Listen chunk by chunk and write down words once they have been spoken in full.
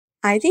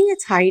I think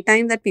it's high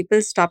time that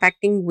people stop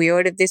acting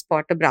weird if they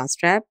spot a bra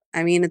strap.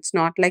 I mean, it's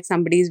not like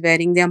somebody's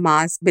wearing their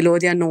mask below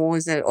their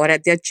nose or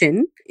at their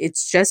chin.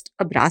 It's just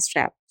a bra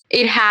strap.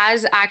 It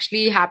has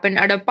actually happened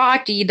at a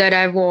party that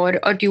I wore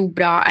a tube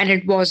bra and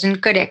it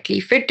wasn't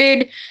correctly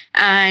fitted.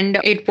 And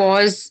it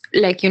was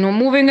like,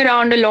 moving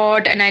around a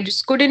lot. And I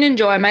just couldn't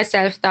enjoy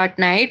myself that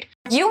night.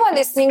 You are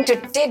listening to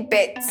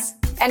Tidbits.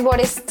 And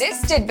what is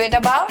this tidbit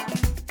about?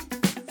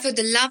 For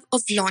the love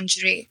of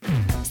lingerie.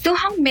 So,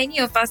 how many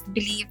of us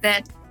believe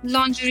that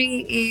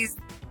lingerie is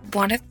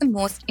one of the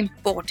most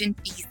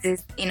important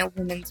pieces in a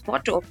woman's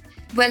wardrobe?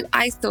 Well,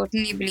 I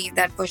certainly believe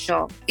that for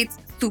sure. It's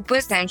super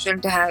essential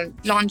to have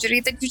lingerie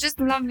that you just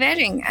love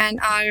wearing and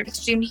are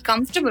extremely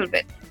comfortable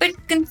with. But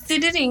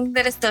considering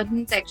that a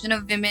certain section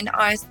of women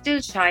are still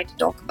shy to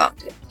talk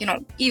about it,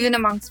 even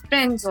amongst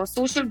friends or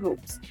social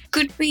groups,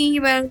 could we,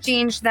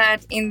 change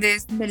that in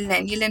this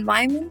millennial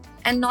environment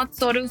and not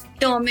sort of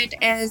term it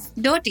as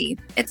dirty?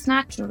 It's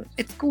natural.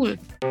 It's cool.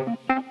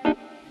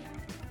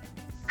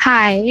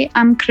 Hi,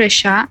 I'm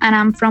Krisha and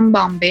I'm from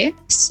Bombay.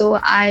 So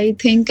I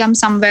think I'm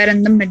somewhere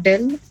in the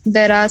middle.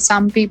 There are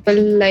some people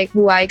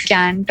who I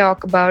can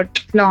talk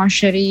about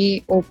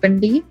lingerie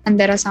openly, and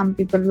there are some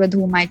people with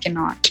whom I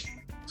cannot.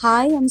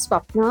 Hi, I'm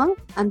Swapna.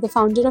 I'm the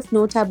founder of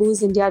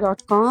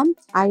NoTaboosIndia.com.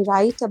 I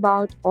write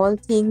about all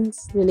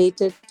things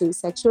related to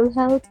sexual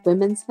health,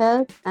 women's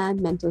health, and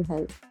mental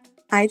health.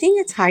 I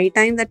think it's high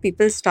time that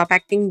people stop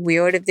acting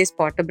weird if they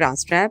spot a bra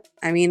strap.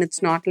 I mean,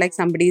 it's not like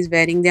somebody's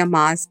wearing their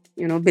mask,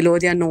 below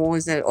their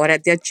nose or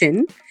at their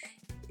chin.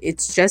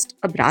 It's just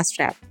a bra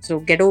strap. So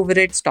get over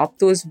it. Stop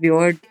those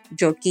weird,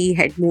 jerky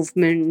head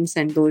movements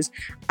and those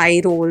eye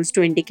rolls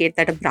to indicate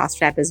that a bra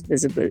strap is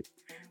visible.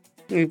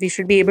 We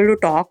should be able to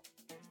talk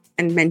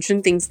and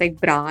mention things like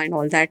bra and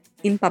all that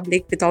in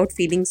public without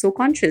feeling so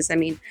conscious. I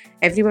mean,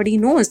 everybody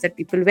knows that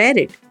people wear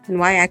it. And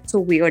why act so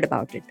weird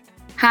about it?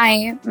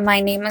 Hi, my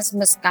name is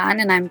Muskan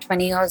and I'm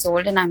 20 years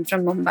old and I'm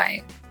from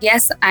Mumbai.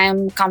 Yes, I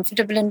am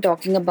comfortable in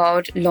talking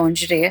about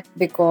lingerie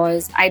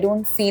because I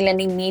don't feel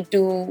any need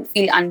to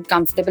feel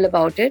uncomfortable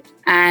about it.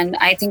 And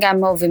I think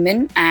I'm a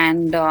woman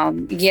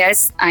and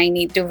yes, I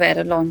need to wear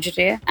a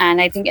lingerie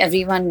and I think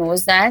everyone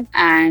knows that.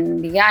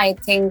 And yeah, I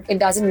think it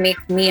doesn't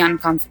make me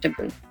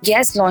uncomfortable.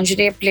 Yes,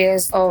 lingerie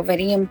plays a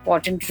very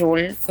important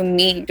role for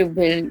me to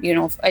build,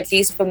 at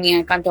least for me,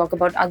 I can't talk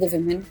about other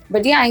women.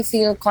 But yeah, I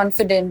feel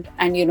confident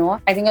and,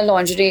 I think a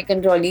lingerie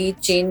can really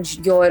change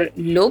your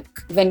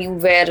look when you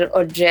wear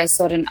a dress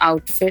or an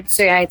outfit.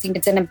 So yeah, I think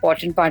it's an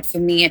important part for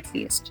me at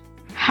least.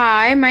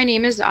 Hi, my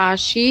name is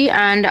Ashi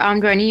and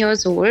I'm 20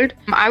 years old.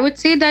 I would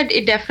say that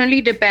it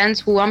definitely depends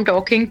who I'm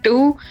talking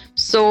to.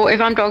 So if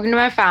I'm talking to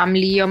my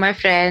family or my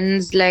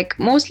friends,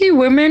 mostly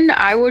women,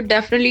 I would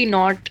definitely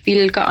not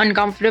feel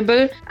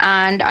uncomfortable.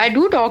 And I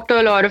do talk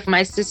to a lot of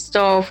my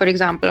sister, for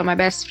example, or my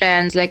best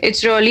friends.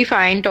 It's really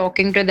fine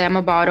talking to them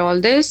about all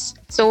this.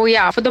 So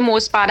yeah, for the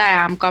most part, I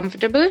am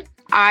comfortable.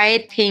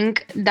 I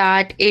think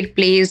that it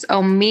plays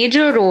a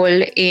major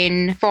role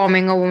in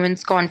forming a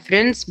woman's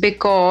confidence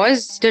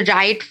because the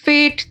right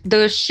fit,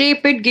 the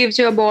shape it gives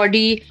your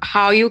body,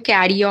 how you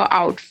carry your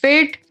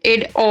outfit,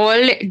 it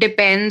all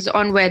depends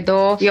on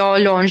whether your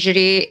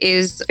lingerie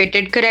is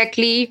fitted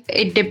correctly.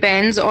 It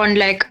depends on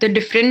the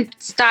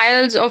different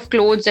styles of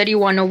clothes that you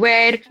want to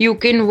wear. You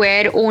can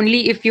wear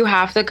only if you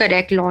have the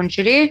correct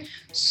lingerie.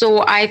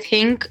 So I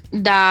think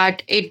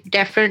that it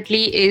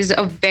definitely is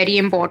a very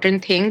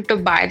important thing to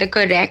buy the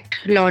correct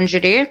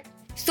lingerie.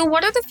 So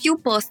what are the few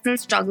personal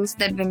struggles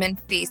that women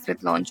face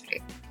with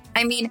lingerie?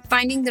 I mean,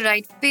 finding the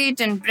right fit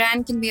and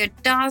brand can be a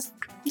task.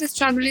 The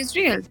struggle is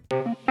real.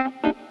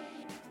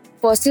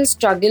 Personal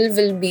struggle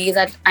will be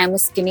that I'm a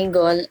skinny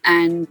girl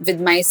and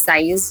with my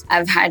size,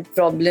 I've had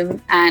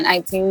problem. And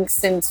I think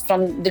since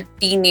from the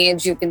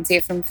teenage, you can say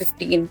from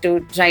 15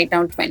 to right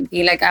now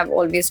 20, I've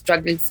always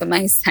struggled for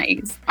my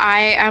size.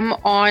 I am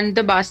on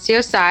the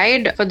bustier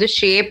side for the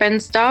shape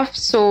and stuff.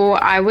 So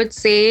I would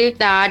say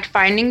that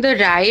finding the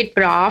right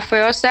bra for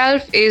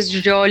yourself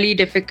is really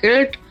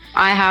difficult.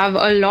 I have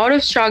a lot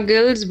of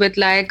struggles with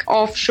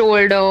off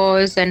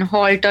shoulders and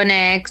halter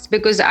necks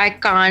because I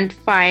can't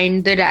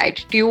find the right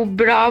tube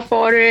bra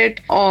for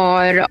it,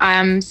 or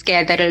I'm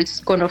scared that it's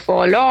gonna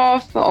fall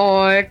off,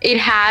 or it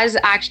has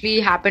actually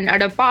happened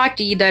at a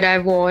party that I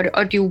wore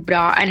a tube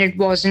bra and it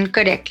wasn't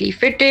correctly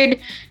fitted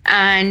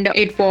and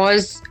it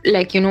was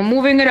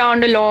moving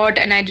around a lot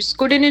and I just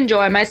couldn't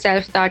enjoy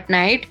myself that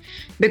night.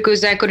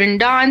 Because I couldn't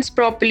dance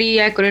properly,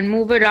 I couldn't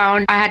move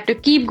around. I had to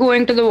keep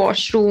going to the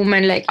washroom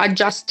and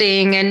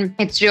adjusting. And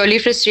it's really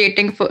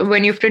frustrating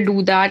when you have to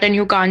do that and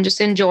you can't just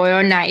enjoy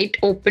your night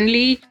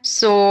openly.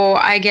 So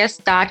I guess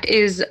that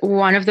is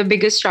one of the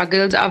biggest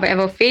struggles I've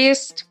ever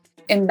faced.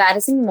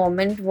 Embarrassing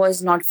moment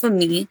was not for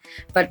me,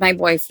 but my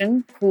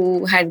boyfriend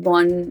who had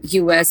gone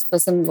US for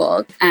some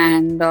work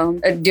and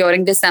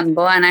during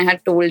December, and I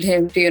had told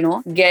him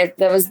to,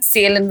 there was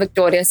sale in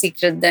Victoria's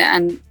Secret there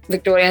and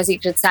Victoria's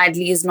Secret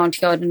sadly is not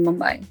here in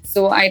Mumbai.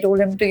 So I told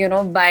him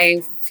to,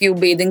 buy few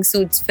bathing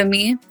suits for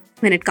me.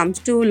 When it comes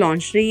to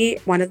lingerie,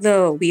 one of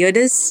the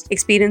weirdest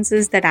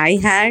experiences that I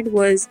had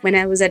was when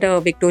I was at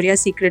a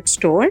Victoria's Secret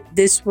store.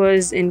 This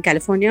was in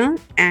California,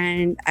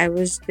 and I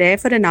was there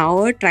for an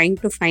hour trying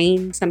to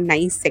find some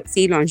nice,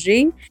 sexy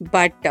lingerie,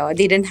 but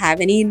they didn't have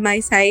any in my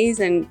size,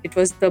 and it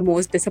was the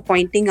most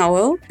disappointing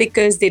hour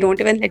because they don't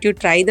even let you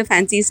try the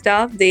fancy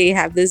stuff. They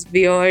have this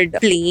weird,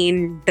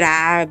 plain,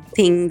 drab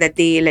thing that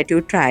they let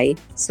you try.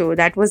 So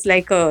that was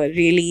like a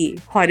really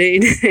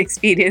horrid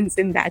experience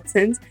in that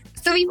sense.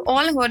 So we've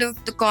all heard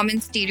of the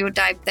common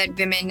stereotype that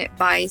women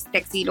buy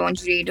sexy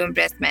lingerie to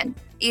impress men.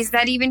 Is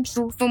that even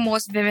true for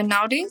most women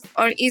nowadays?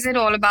 Or is it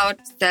all about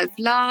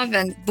self-love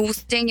and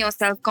boosting your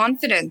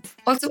self-confidence?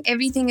 Also,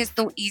 everything is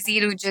so easy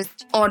to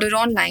just order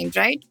online,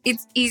 right?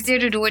 It's easier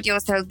to do it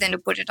yourself than to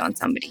put it on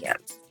somebody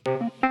else.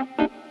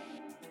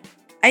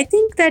 I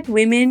think that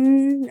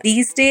women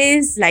these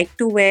days like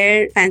to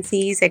wear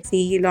fancy,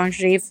 sexy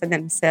lingerie for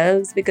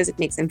themselves because it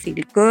makes them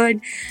feel good.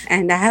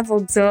 And I have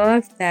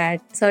observed that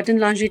certain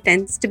lingerie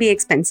tends to be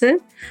expensive,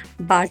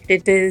 but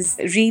it is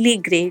really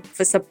great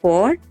for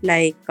support.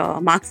 Like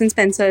Marks and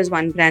Spencer is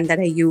one brand that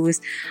I use.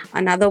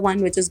 Another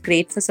one which is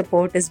great for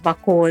support is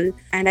Buckle.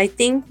 And I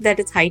think that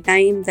it's high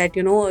time that,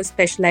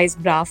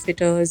 specialized bra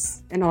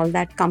fitters and all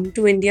that come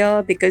to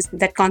India, because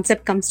that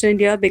concept comes to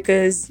India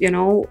because,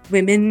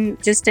 women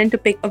just tend to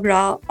pick a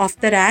bra off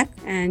the rack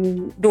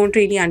and don't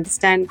really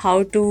understand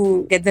how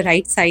to get the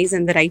right size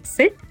and the right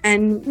fit.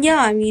 And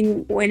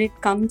when it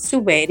comes to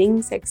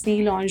wearing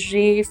sexy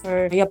lingerie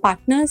for your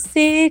partner's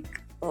sake,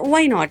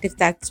 why not? If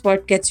that's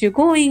what gets you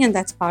going and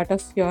that's part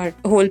of your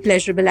whole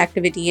pleasurable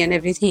activity and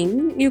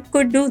everything, you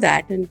could do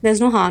that and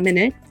there's no harm in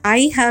it.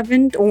 I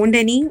haven't owned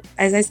any,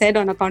 as I said,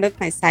 on account of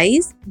my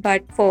size,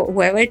 but for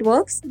whoever it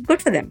works,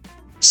 good for them.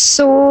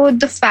 So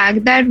the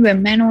fact that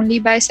women only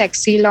buy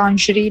sexy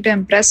lingerie to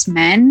impress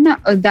men,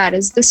 that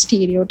is the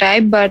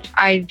stereotype. But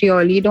I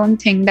really don't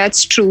think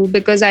that's true,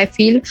 because I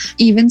feel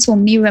even so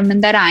many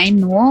women that I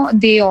know,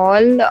 they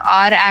all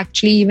are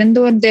actually, even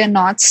though they're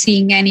not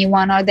seeing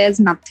anyone or there's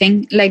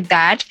nothing like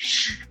that,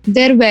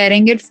 they're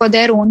wearing it for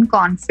their own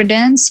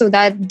confidence, so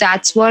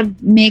that's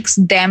what makes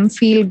them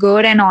feel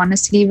good. And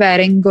honestly,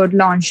 wearing good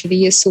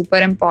lingerie is super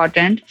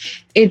important.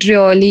 It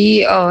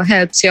really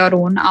helps your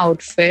own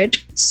outfit.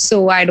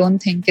 So I don't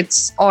think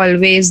it's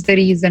always the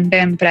reason to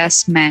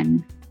impress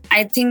men.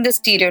 I think the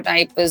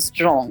stereotype is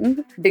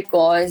wrong,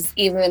 because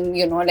even,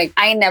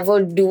 I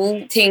never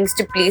do things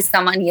to please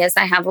someone. Yes,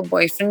 I have a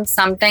boyfriend.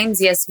 Sometimes,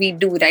 yes, we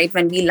do, right?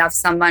 When we love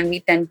someone, we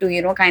tend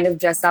to, kind of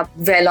dress up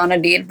well on a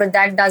date. But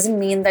that doesn't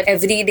mean that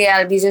every day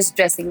I'll be just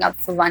dressing up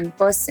for one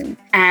person.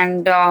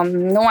 And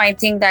no, I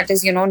think that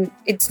is,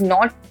 it's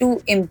not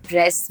to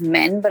impress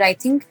men, but I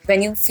think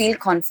when you feel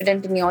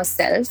confident in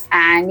yourself,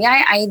 and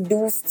yeah, I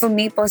do, for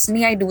me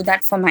personally, I do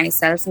that for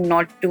myself,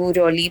 not to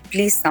really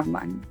please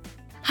someone.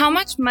 How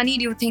much money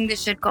do you think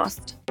this should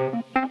cost?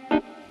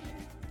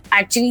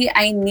 Actually,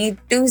 I need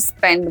to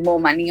spend more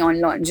money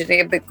on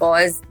lingerie,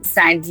 because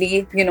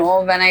sadly,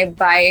 when I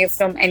buy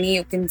from any,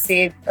 you can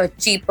say, a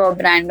cheaper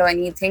brand or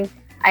anything,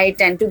 I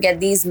tend to get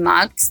these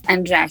marks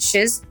and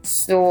rashes.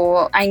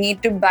 So I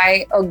need to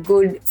buy a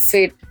good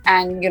fit,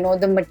 and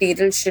the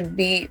material should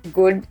be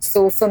good.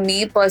 So for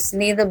me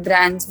personally, the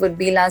brands would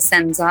be La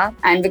Senza,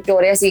 and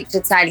Victoria's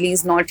Secret sadly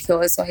is not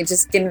here, so I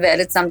just can wear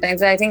it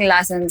sometimes. But I think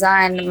La Senza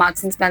and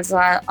Marks and Spencer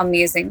are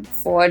amazing.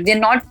 They're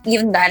not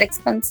even that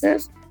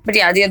expensive, but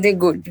yeah, they're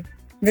good.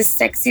 The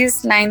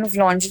sexiest line of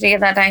lingerie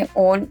that I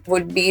own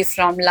would be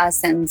from La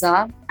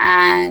Senza,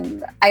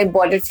 and I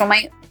bought it from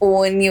my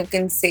own, you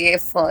can say,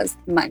 first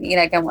money.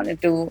 Like I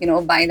wanted to,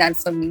 buy that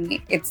for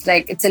me. It's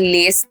a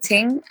lace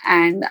thing,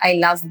 and I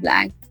love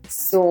black.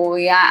 So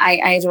yeah,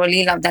 I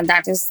really love that.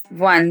 That is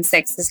one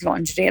sexiest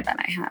lingerie that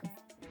I have.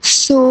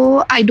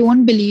 So I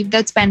don't believe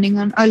that spending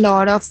on a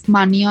lot of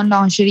money on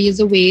lingerie is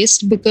a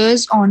waste,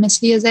 because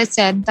honestly, as I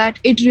said, that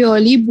it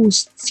really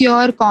boosts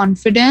your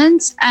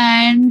confidence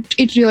and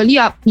it really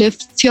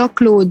uplifts your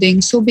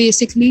clothing. So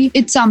basically,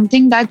 it's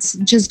something that's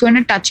just going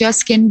to touch your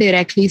skin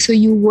directly. So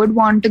you would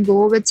want to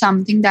go with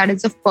something that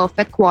is of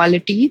perfect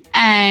quality.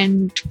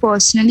 And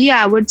personally,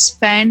 I would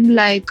spend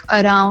like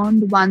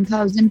around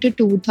 1,000 to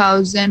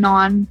 2,000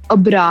 on a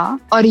bra,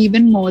 or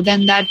even more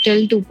than that,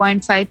 till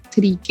 2.5,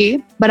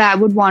 3K. But I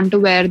would want to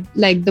wear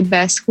like the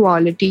best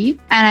quality.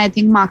 And I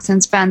think Marks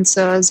and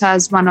Spencer's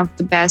has one of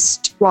the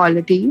best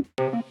quality.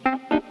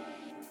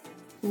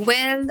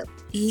 Well,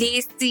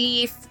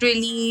 lacy,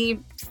 frilly,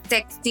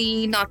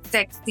 sexy, not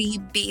sexy,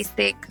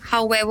 basic,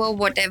 however,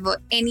 whatever,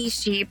 any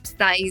shape,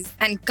 size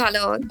and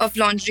color of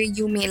lingerie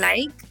you may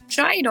like,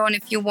 try it on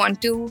if you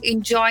want to.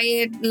 Enjoy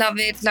it, love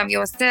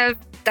yourself.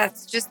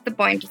 That's just the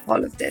point of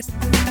all of this.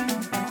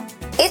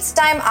 It's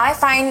time I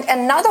find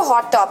another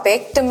hot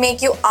topic to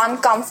make you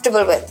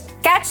uncomfortable with.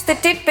 Catch the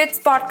Tidbits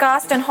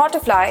podcast on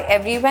Hotify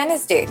every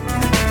Wednesday.